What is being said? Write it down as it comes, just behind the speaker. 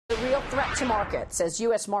The real threat to markets as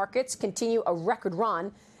U.S. markets continue a record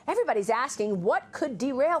run. Everybody's asking what could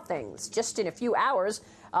derail things. Just in a few hours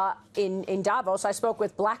in Davos, I spoke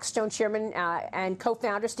with Blackstone chairman and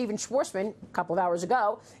co-founder Stephen Schwarzman a couple of hours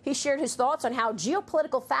ago. He shared his thoughts on how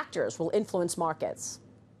geopolitical factors will influence markets.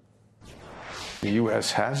 The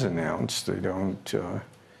U.S. has announced they don't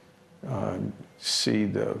see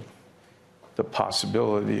the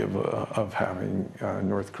possibility of having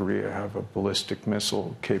North Korea have a ballistic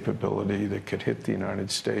missile capability that could hit the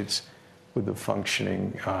United States with a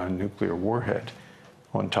functioning nuclear warhead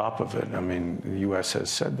on top of it. I mean, the U.S.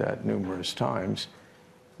 has said that numerous times.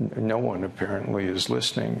 No one apparently is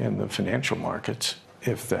listening in the financial markets.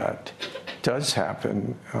 If that does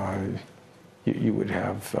happen, you would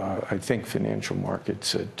have, I think, financial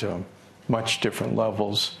markets at much different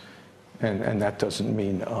levels, and that doesn't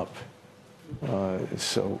mean up.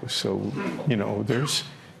 So you know, there's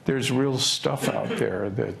real stuff out there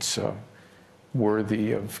that's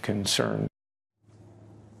worthy of concern.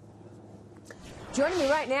 Joining me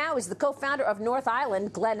right now is the co-founder of North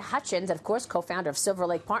Island, Glenn Hutchins, and of course co-founder of Silver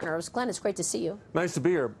Lake Partners. Glenn, it's great to see you. Nice to be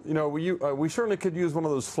here. You know, we certainly could use one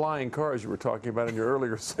of those flying cars you were talking about in your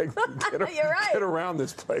earlier segment. You're right. Get around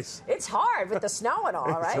this place. It's hard with the snow and all,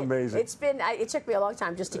 right? It's amazing. It took me a long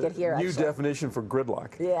time just to get here. New definition for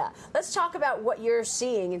gridlock. Yeah. Let's talk about what you're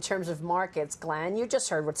seeing in terms of markets, Glenn. You just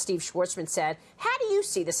heard what Steve Schwarzman said. How do you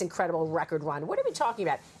see this incredible record run? What are we talking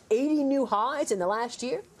about? 80 new highs in the last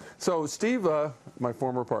year? So Steve, my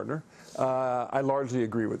former partner, I largely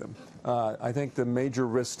agree with him. I think the major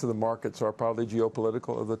risks to the markets are probably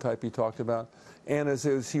geopolitical of the type he talked about. And as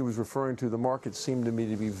he was referring to, the markets seem to me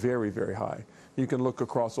to be very, very high. You can look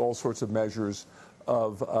across all sorts of measures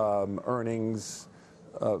of earnings,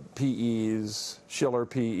 PEs, Schiller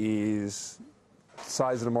PEs,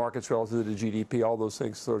 size of the markets relative to GDP, all those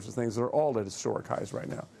sorts of things that are all at historic highs right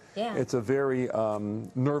now. Yeah. It's a very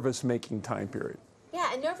nervous-making time period.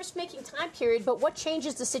 Yeah, a nervous-making time period, but what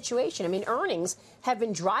changes the situation? I mean, earnings have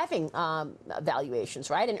been driving valuations,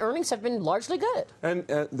 right? And earnings have been largely good. And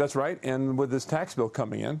that's right. And with this tax bill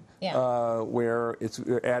coming in, where it's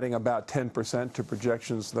adding about 10% to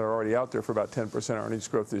projections that are already out there for about 10% earnings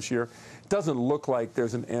growth this year, it doesn't look like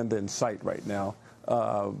there's an end in sight right now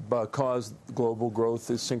because global growth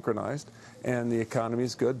is synchronized and the economy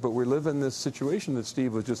is good. But we live in this situation that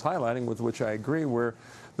Steve was just highlighting, with which I agree, where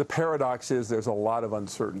the paradox is there's a lot of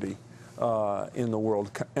uncertainty in the world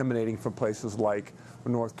emanating from places like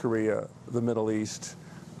North Korea, the Middle East,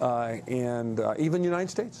 and even the United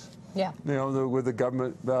States. Yeah. You know, with the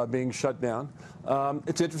government being shut down.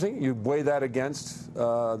 It's interesting. You weigh that against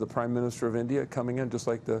the Prime Minister of India coming in, just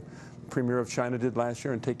like the Premier of China did last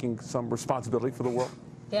year, and taking some responsibility for the world.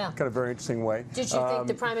 Yeah. Kind of very interesting way. Did you think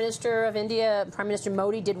the Prime Minister of India, Prime Minister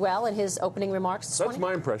Modi, did well in his opening remarks this morning? That's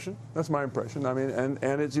my impression. That's my impression. I mean,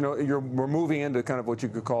 and it's, you know, we're moving into kind of what you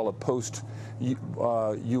could call a post-U.S.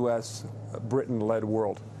 Britain-led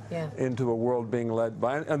world. Yeah. Into a world being led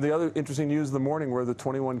by, and the other interesting news of the morning were the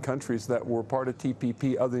 21 countries that were part of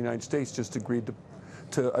TPP of the United States just agreed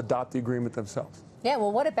to adopt the agreement themselves. Yeah,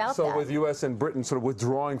 well, what about that? So with U.S. and Britain sort of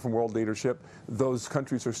withdrawing from world leadership, those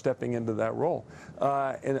countries are stepping into that role.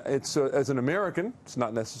 And it's as an American, it's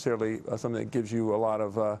not necessarily something that gives you a lot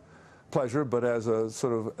of pleasure, but as a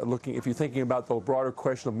sort of looking, if you're thinking about the broader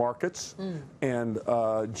question of markets and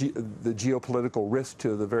the geopolitical risk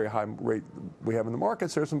to the very high rate we have in the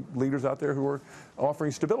markets, there's some leaders out there who are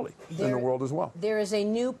offering stability in the world as well. There is a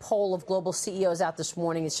new poll of global CEOs out this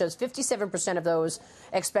morning. It shows 57% of those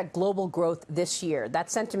expect global growth this year.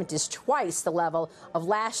 That sentiment is twice the level of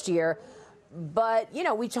last year. But, you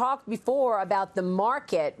know, we talked before about the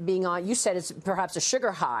market being on, you said it's perhaps a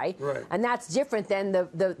sugar high. Right. And that's different than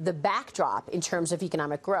the backdrop in terms of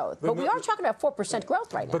economic growth. But we are talking about 4%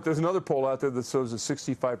 growth right now. But there's another poll out there that shows that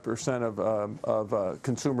 65% of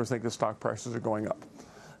consumers think the stock prices are going up.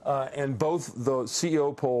 And both the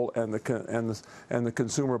CEO poll and the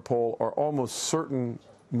consumer poll are almost certain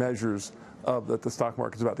measures of that the stock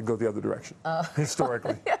market is about to go the other direction,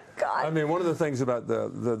 historically. God. I mean, one of the things about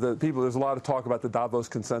the people, there's a lot of talk about the Davos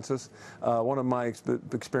consensus. One of my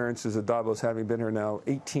experiences at Davos, having been here now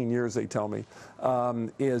 18 years, they tell me,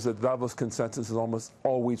 is that the Davos consensus is almost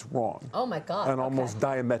always wrong. Oh, my God. And almost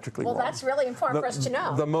diametrically wrong. Well, that's really important for us to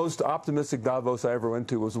know. The most optimistic Davos I ever went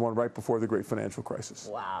to was the one right before the Great Financial Crisis.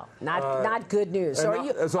 Wow. Not good news. So are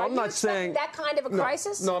you expecting that kind of a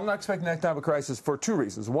crisis? No, I'm not expecting that kind of a crisis for two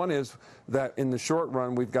reasons. One is that in the short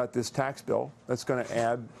run, we've got this tax bill that's going to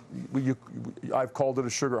add, I've called it a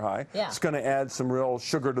sugar high. Yeah. It's going to add some real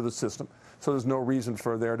sugar to the system. So there's no reason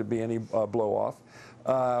for there to be any blow off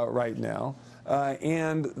right now.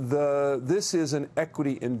 This is an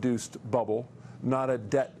equity-induced bubble, not a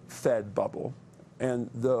debt-fed bubble.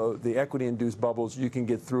 And the equity-induced bubbles you can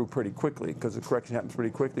get through pretty quickly because the correction happens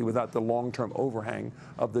pretty quickly without the long-term overhang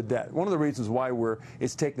of the debt. One of the reasons why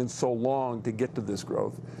it's taken so long to get to this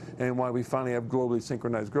growth and why we finally have globally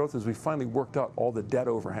synchronized growth is we finally worked out all the debt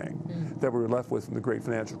overhang that we were left with in the great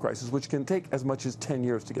financial crisis, which can take as much as 10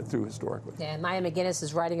 years to get through historically. Yeah, and Maya McGinnis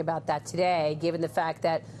is writing about that today, given the fact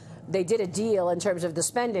that they did a deal in terms of the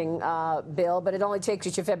spending bill, but it only takes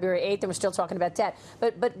you to February 8th, and we're still talking about debt.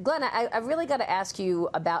 But Glenn, I really got to ask you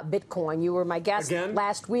about Bitcoin. You were my guest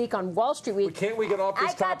last week on Wall Street Week. Can't we get off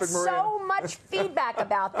this topic, Maria? I got so much feedback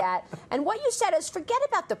about that. And what you said is forget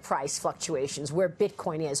about the price fluctuations, where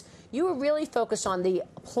Bitcoin is. You were really focused on the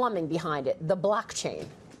plumbing behind it, the blockchain.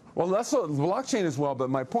 Well, that's the blockchain as well, but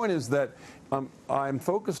my point is that I'm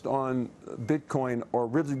focused on Bitcoin or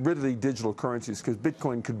really digital currencies, because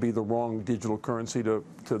Bitcoin could be the wrong digital currency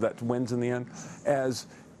that wins in the end, as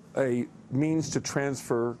a means to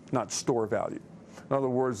transfer, not store value. In other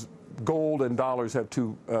words, gold and dollars have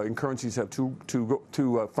and currencies have two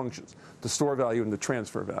functions: the store value and the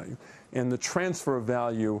transfer value. And the transfer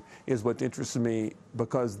value is what interests me,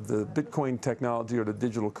 because the Bitcoin technology or the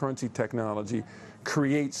digital currency technology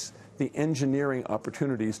creates the engineering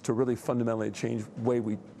opportunities to really fundamentally change the way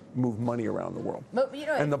we move money around the world. But,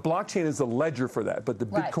 and the blockchain is the ledger for that, but the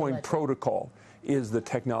Bitcoin protocol is the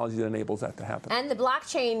technology that enables that to happen. And the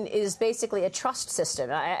blockchain is basically a trust system.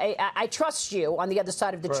 I trust you on the other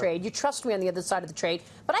side of the trade. You trust me on the other side of the trade.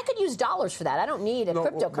 But I could use dollars for that. I don't need a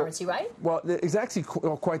cryptocurrency, right? Well, it's actually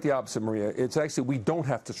quite the opposite, Maria. It's actually we don't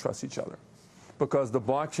have to trust each other, because the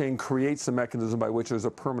blockchain creates the mechanism by which there's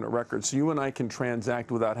a permanent record. So you and I can transact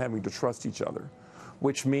without having to trust each other,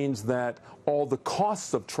 which means that all the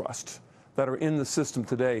costs of trust that are in the system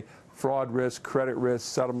today, fraud risk, credit risk,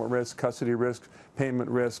 settlement risk, custody risk, payment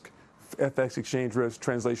risk, FX exchange risk,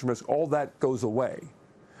 translation risk, all that goes away.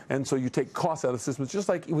 And so you take costs out of the system. It's just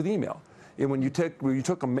like with email. And when you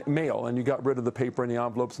took a mail and you got rid of the paper and the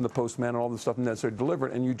envelopes and the postman and all the stuff necessary to deliver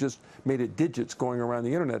it, and you just made it digits going around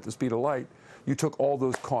the internet at the speed of light, you took all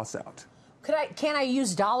those costs out. Can I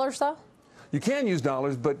use dollars, though? You can use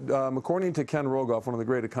dollars, but according to Ken Rogoff, one of the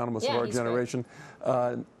great economists of our generation,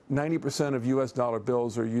 90% of U.S. dollar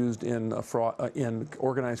bills are used in in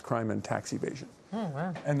organized crime and tax evasion. Oh,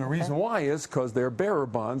 wow. And the reason why is because they're bearer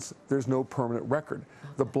bonds. There's no permanent record.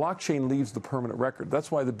 The blockchain leaves the permanent record.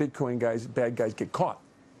 That's why the Bitcoin bad guys get caught,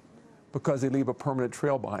 because they leave a permanent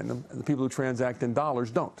trail behind them, and the people who transact in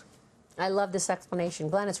dollars don't. I love this explanation.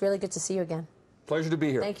 Glenn, it's really good to see you again. Pleasure to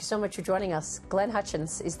be here. Thank you so much for joining us. Glenn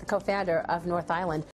Hutchins is the co-founder of North Island.